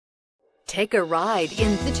Take a ride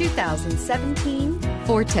in the 2017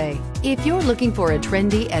 Forte. If you're looking for a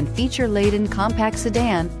trendy and feature-laden compact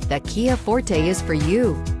sedan, the Kia Forte is for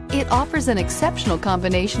you. It offers an exceptional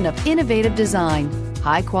combination of innovative design,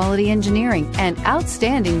 high-quality engineering, and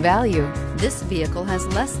outstanding value. This vehicle has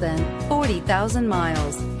less than 40,000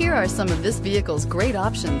 miles. Here are some of this vehicle's great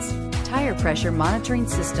options: tire pressure monitoring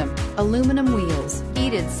system, aluminum wheels,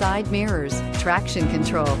 heated side mirrors, traction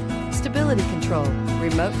control, stability control,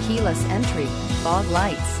 remote keyless entry, fog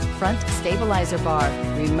lights, front stabilizer bar,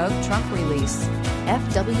 remote trunk release,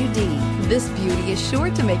 FWD. This beauty is sure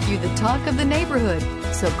to make you the talk of the neighborhood.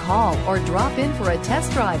 So call or drop in for a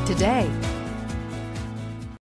test drive today.